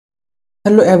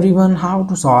Hello everyone, how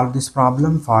to solve this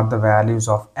problem for the values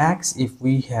of x if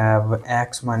we have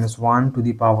x minus 1 to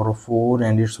the power of 4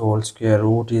 and its whole square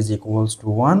root is equals to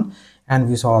 1, and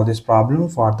we solve this problem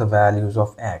for the values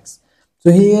of x.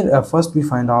 So here first we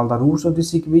find all the roots of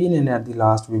this equation, and at the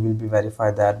last we will be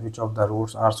verify that which of the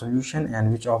roots are solution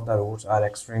and which of the roots are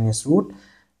extraneous root.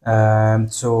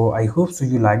 So I hope so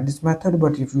you like this method,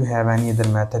 but if you have any other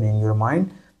method in your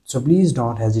mind, so please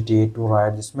don't hesitate to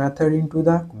write this method into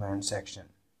the comment section.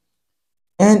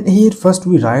 And here first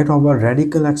we write our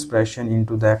radical expression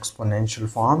into the exponential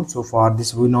form. So for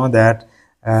this we know that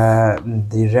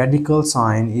the radical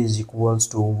sign is equals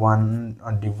to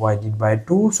 1 divided by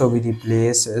 2. So we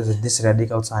replace this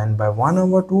radical sign by 1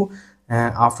 over 2.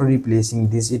 After replacing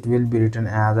this, it will be written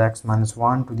as x minus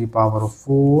 1 to the power of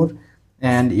 4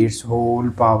 and its whole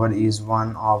power is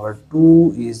 1 over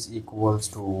 2 is equals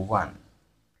to 1.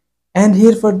 And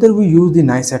here further we use the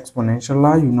nice exponential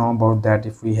law. You know about that.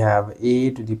 If we have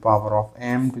a to the power of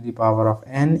m to the power of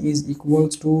n is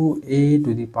equals to a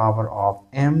to the power of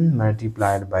m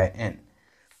multiplied by n.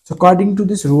 So according to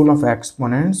this rule of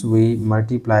exponents, we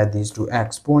multiply these two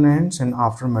exponents, and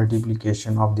after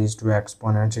multiplication of these two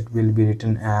exponents, it will be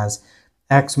written as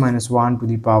x minus 1 to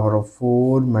the power of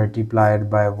 4 multiplied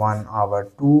by 1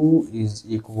 over 2 is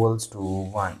equals to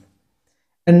 1.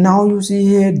 And now you see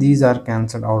here these are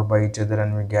cancelled out by each other,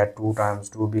 and we get 2 times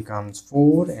 2 becomes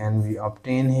 4, and we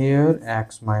obtain here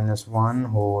x minus 1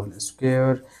 whole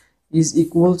square is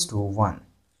equals to 1.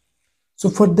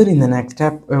 So further in the next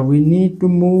step we need to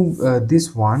move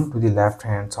this one to the left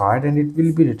hand side, and it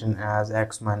will be written as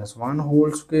x minus 1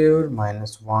 whole square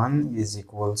minus 1 is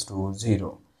equals to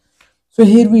 0. So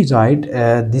here we write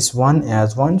this one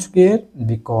as 1 square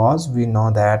because we know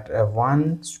that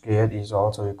 1 square is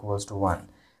also equals to 1.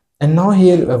 And now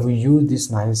here we use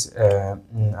this nice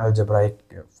algebraic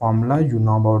formula. You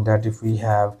know about that. If we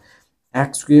have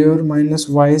x square minus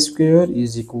y square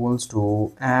is equals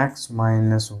to x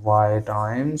minus y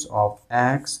times of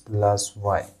x plus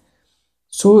y.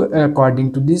 So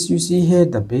according to this, you see here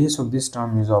the base of this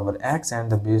term is our x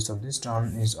and the base of this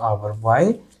term is our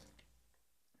y.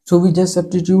 So we just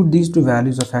substitute these two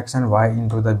values of x and y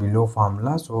into the below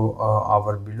formula. So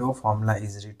our below formula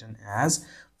is written as,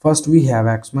 first we have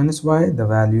x minus y, the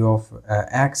value of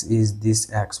x is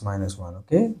this x minus 1.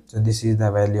 Okay, so this is the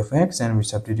value of x, and we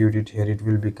substitute it here, it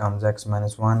will becomes x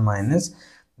minus 1 minus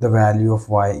the value of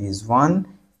y is 1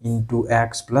 into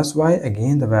x plus y.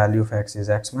 Again the value of x is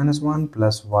x minus 1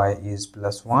 plus y is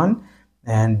plus 1,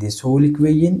 and this whole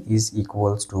equation is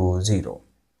equals to 0.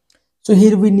 So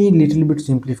here we need little bit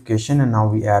simplification, and now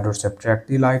we add or subtract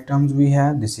the like terms we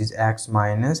have. This is x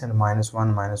minus, and minus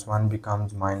 1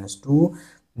 becomes minus 2.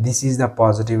 This is the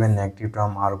positive and negative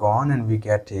term are gone, and we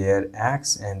get here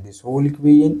x, and this whole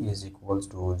equation is equals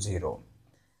to 0.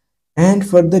 And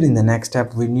further in the next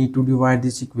step we need to divide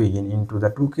this equation into the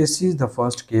two cases. The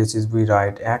first case is we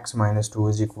write x minus 2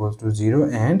 is equals to 0,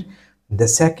 and the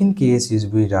second case is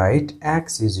we write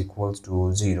x is equals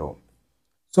to 0.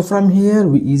 So from here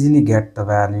we easily get the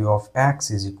value of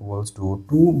x is equals to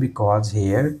 2, because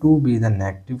here 2 be the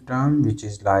negative term which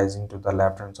is lies into the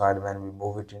left hand side. When we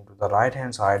move it into the right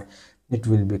hand side, it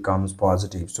will becomes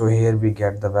positive. So here we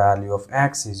get the value of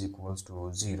x is equals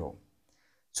to 0.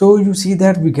 So you see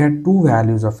that we get two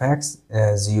values of x,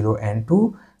 0 and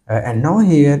 2. And now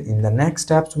here in the next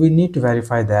steps we need to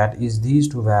verify that is these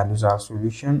two values are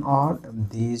solution or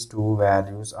these two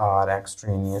values are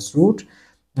extraneous root.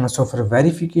 So for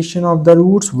verification of the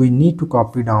roots, we need to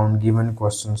copy down given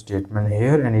question statement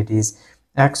here, and it is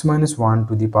x minus 1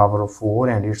 to the power of 4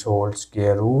 and its whole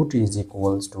square root is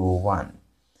equals to 1.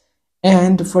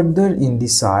 And further in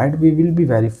this side we will be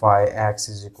verify x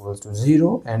is equals to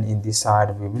 0, and in this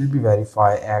side we will be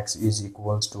verify x is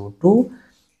equals to 2.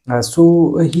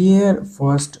 So here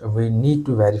first we need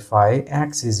to verify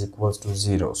x is equals to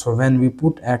 0. So when we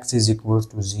put x is equals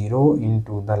to 0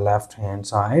 into the left hand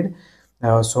side,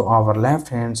 so our left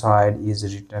hand side is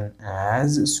written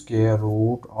as square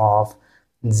root of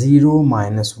 0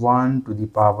 minus 1 to the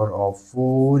power of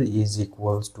 4 is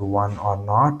equals to 1 or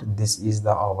not. This is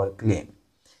the our claim,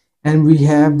 and we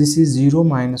have this is 0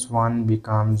 minus 1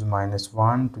 becomes minus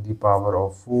 1 to the power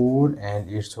of 4 and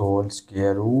its whole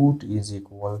square root is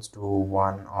equals to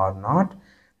 1 or not.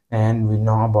 And we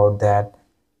know about that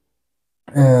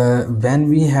when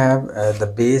we have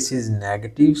the base is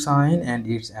negative sign and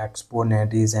its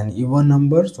exponent is an even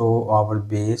number, so our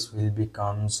base will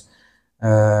becomes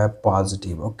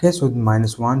positive. Okay, so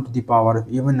minus 1 to the power of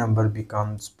even number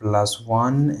becomes plus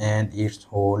 1 and its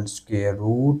whole square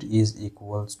root is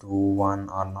equals to 1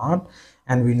 or not,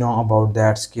 and we know about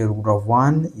that square root of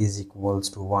 1 is equals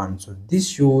to 1. So this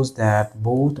shows that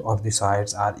both of the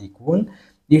sides are equal.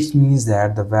 It means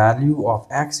that the value of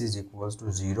x is equals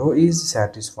to 0 is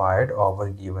satisfied our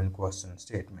given question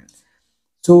statement.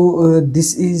 So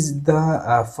this is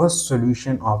the first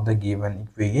solution of the given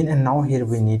equation, and now here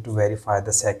we need to verify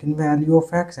the second value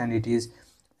of x, and it is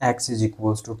x is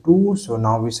equals to 2. So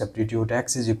now we substitute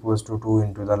x is equals to 2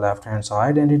 into the left hand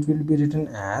side, and it will be written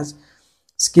as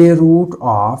square root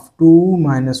of 2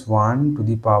 minus 1 to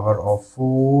the power of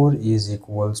 4 is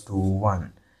equals to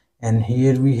 1. And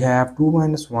here we have 2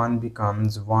 minus 1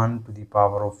 becomes 1 to the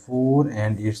power of 4,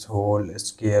 and its whole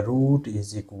square root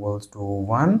is equals to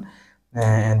 1.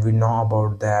 And we know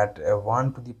about that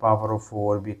 1 to the power of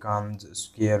 4 becomes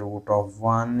square root of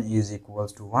 1 is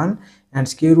equals to 1, and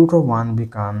square root of 1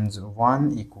 becomes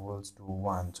 1 equals to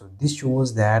 1. So this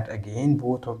shows that again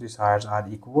both of the sides are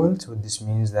equal. So this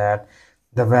means that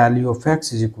the value of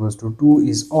x is equals to 2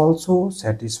 is also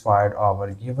satisfied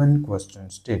our given question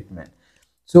statement.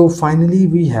 So finally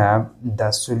we have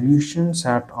the solution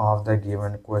set of the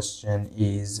given question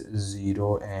is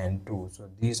 0 and 2. So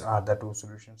these are the two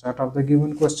solution set of the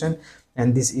given question,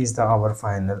 and this is our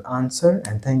final answer.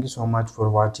 And thank you so much for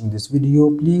watching this video.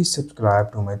 Please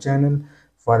subscribe to my channel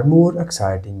for more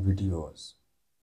exciting videos.